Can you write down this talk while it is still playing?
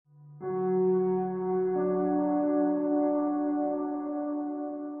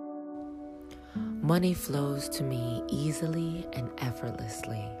Money flows to me easily and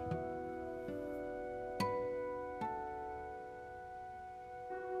effortlessly.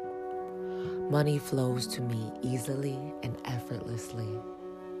 Money flows to me easily and effortlessly.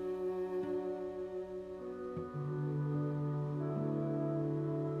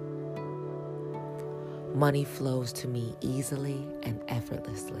 Money flows to me easily and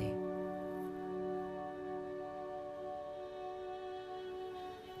effortlessly.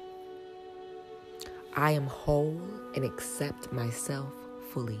 I am whole and accept myself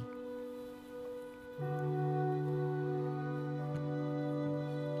fully.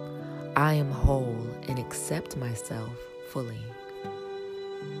 I am whole and accept myself fully.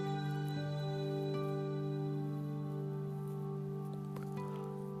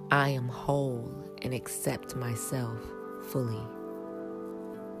 I am whole and accept myself fully.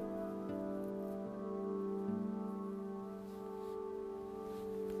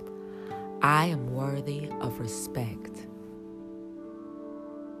 I am worthy of respect.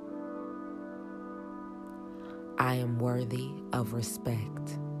 I am worthy of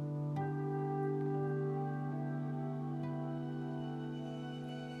respect.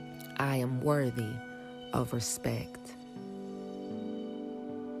 I am worthy of respect.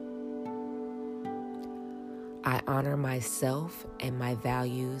 I honor myself and my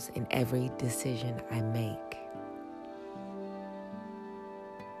values in every decision I make.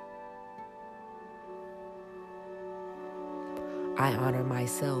 I honor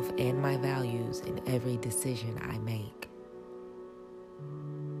myself and my values in every decision I make.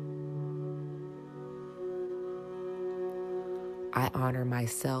 I honor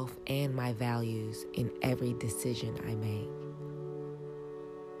myself and my values in every decision I make.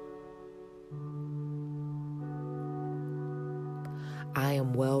 I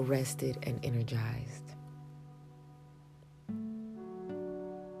am well rested and energized.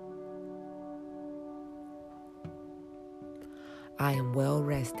 I am well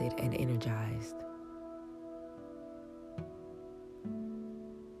rested and energized.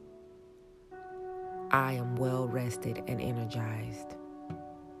 I am well rested and energized.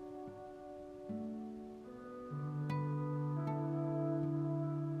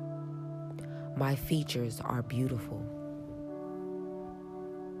 My features are beautiful.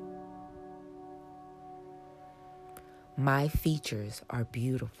 My features are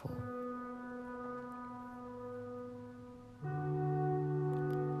beautiful.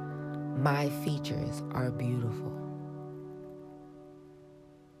 My features are beautiful.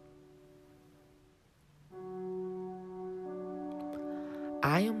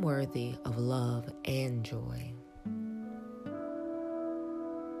 I am worthy of love and joy.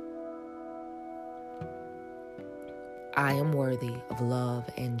 I am worthy of love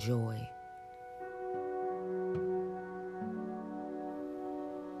and joy.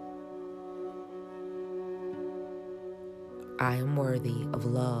 I am worthy of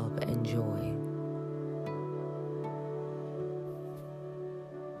love and joy.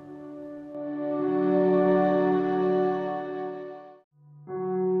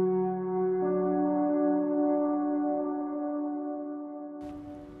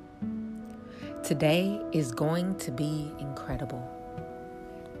 Today is going to be incredible.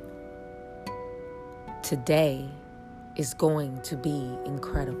 Today is going to be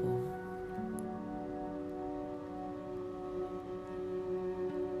incredible.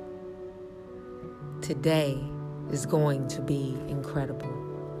 Today is going to be incredible.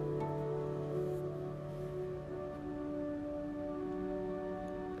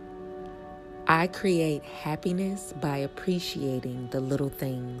 I create happiness by appreciating the little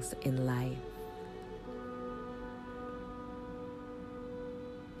things in life.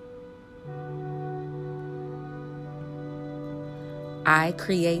 I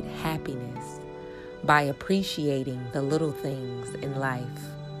create happiness by appreciating the little things in life.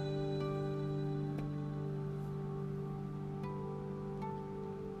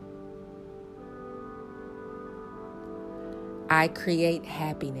 I create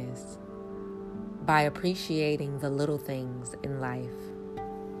happiness by appreciating the little things in life.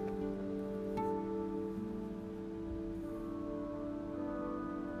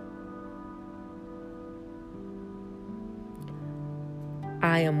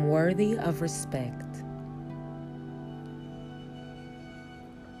 I am worthy of respect.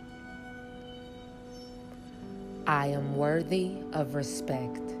 I am worthy of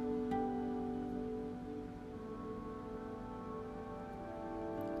respect.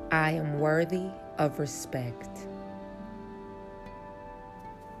 I am worthy of respect.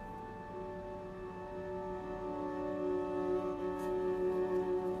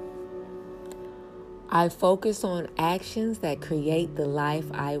 I focus on actions that create the life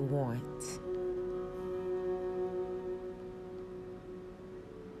I want.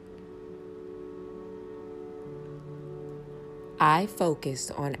 I focus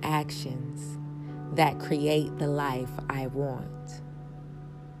on actions that create the life I want.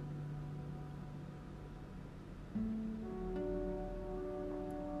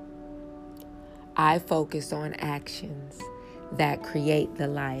 I focus on actions that create the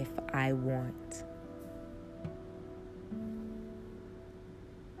life I want.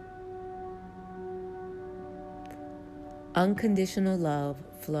 Unconditional love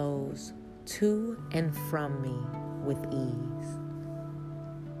flows to and from me with ease.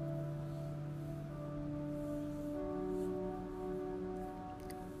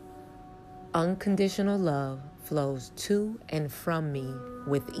 Unconditional love flows to and from me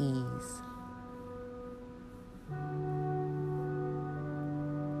with ease.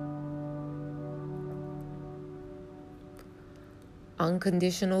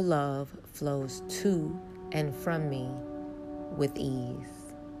 Unconditional love flows to and from me with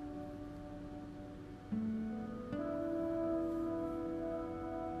ease.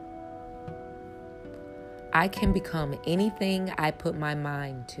 I can become anything I put my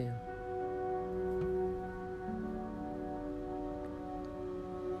mind to.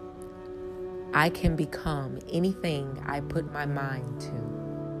 I can become anything I put my mind to.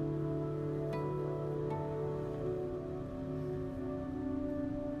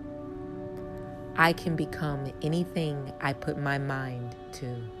 I can become anything I put my mind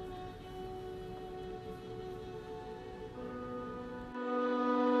to.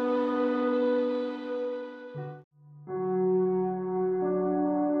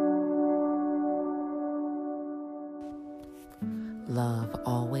 Love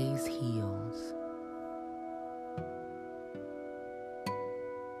always heals.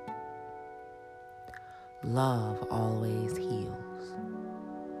 Love always heals.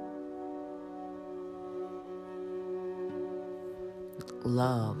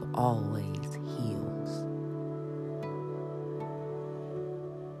 Love always heals.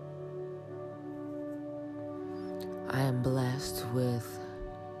 I am blessed with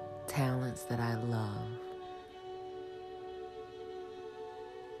talents that I love.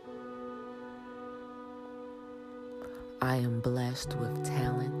 I am blessed with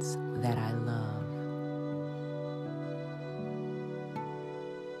talents that I love.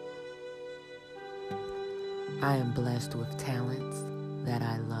 I am blessed with talents that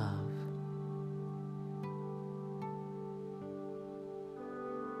I love.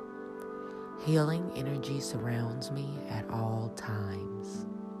 Healing energy surrounds me at all times.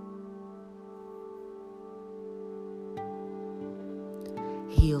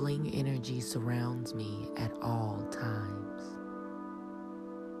 Healing energy surrounds me at all times.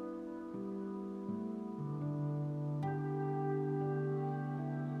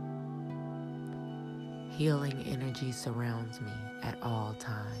 Healing energy surrounds me at all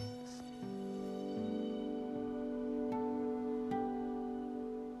times.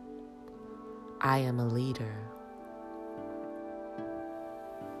 I am a leader.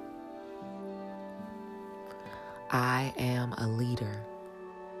 I am a leader.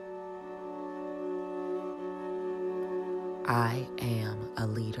 I am a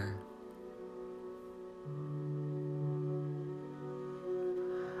leader.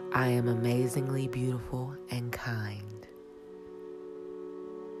 I am amazingly beautiful and kind.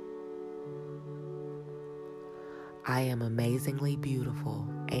 I am amazingly beautiful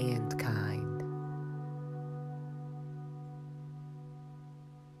and kind.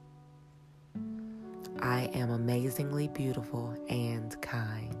 I am amazingly beautiful and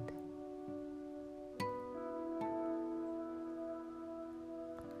kind.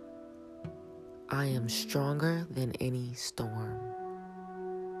 I am stronger than any storm.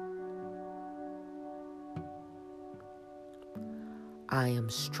 I am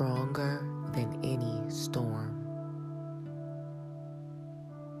stronger than any storm.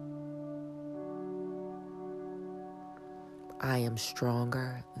 I am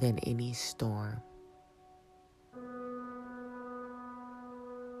stronger than any storm.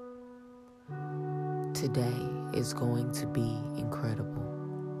 Today is going to be incredible.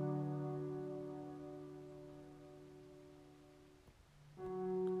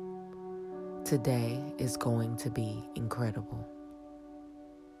 Today is going to be incredible.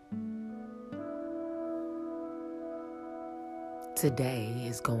 Today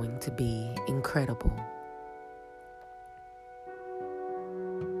is going to be incredible.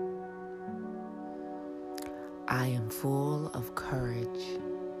 I am full of courage.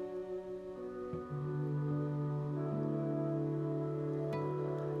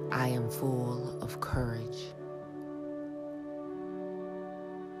 I am full of courage.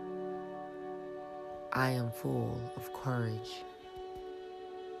 I am full of courage.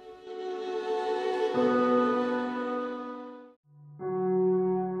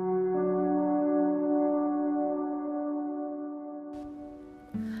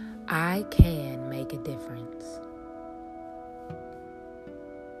 I can make a difference.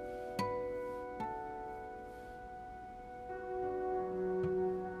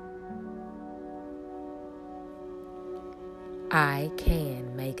 I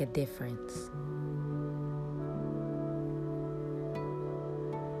can make a difference.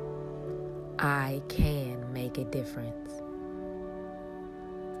 I can make a difference.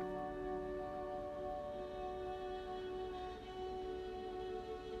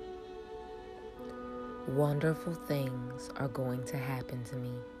 Wonderful things are going to happen to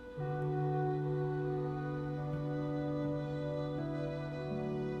me.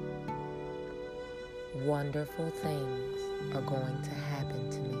 Wonderful things are going to happen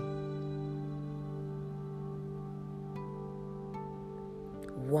to me.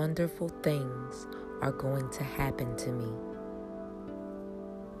 Wonderful things are going to happen to me.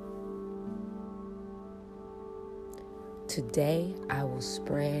 Today, I will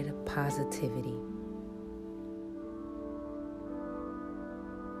spread positivity.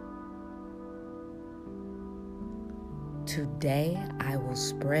 Today, I will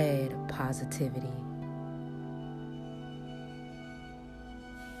spread positivity.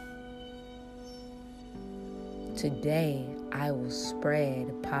 Today, I will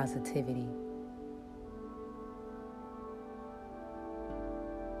spread positivity.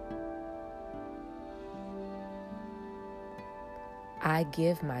 I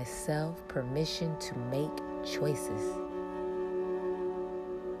give myself permission to make choices.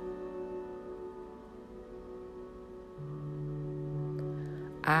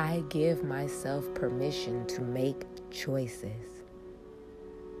 I give myself permission to make choices.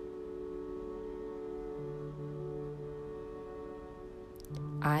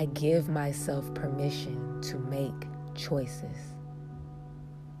 I give myself permission to make choices.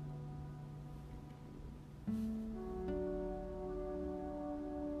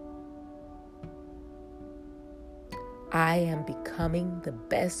 I am becoming the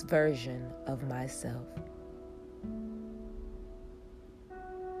best version of myself.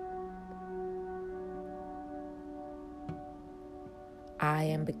 I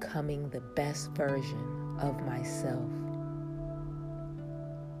am becoming the best version of myself.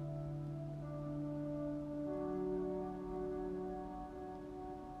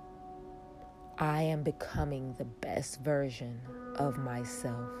 I am becoming the best version of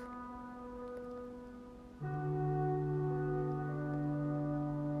myself.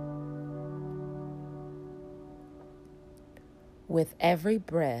 With every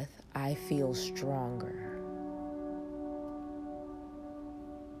breath, I feel stronger.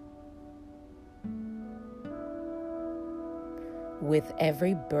 With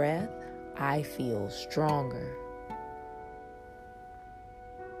every breath, I feel stronger.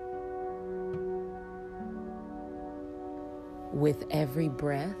 With every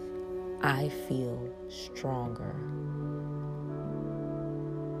breath, I feel stronger.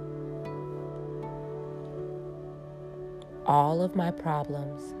 All of my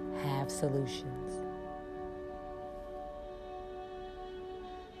problems have solutions.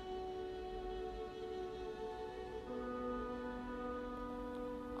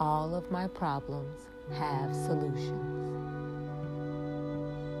 All of my problems have solutions.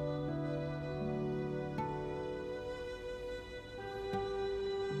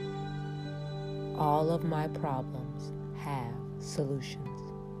 All of my problems have solutions.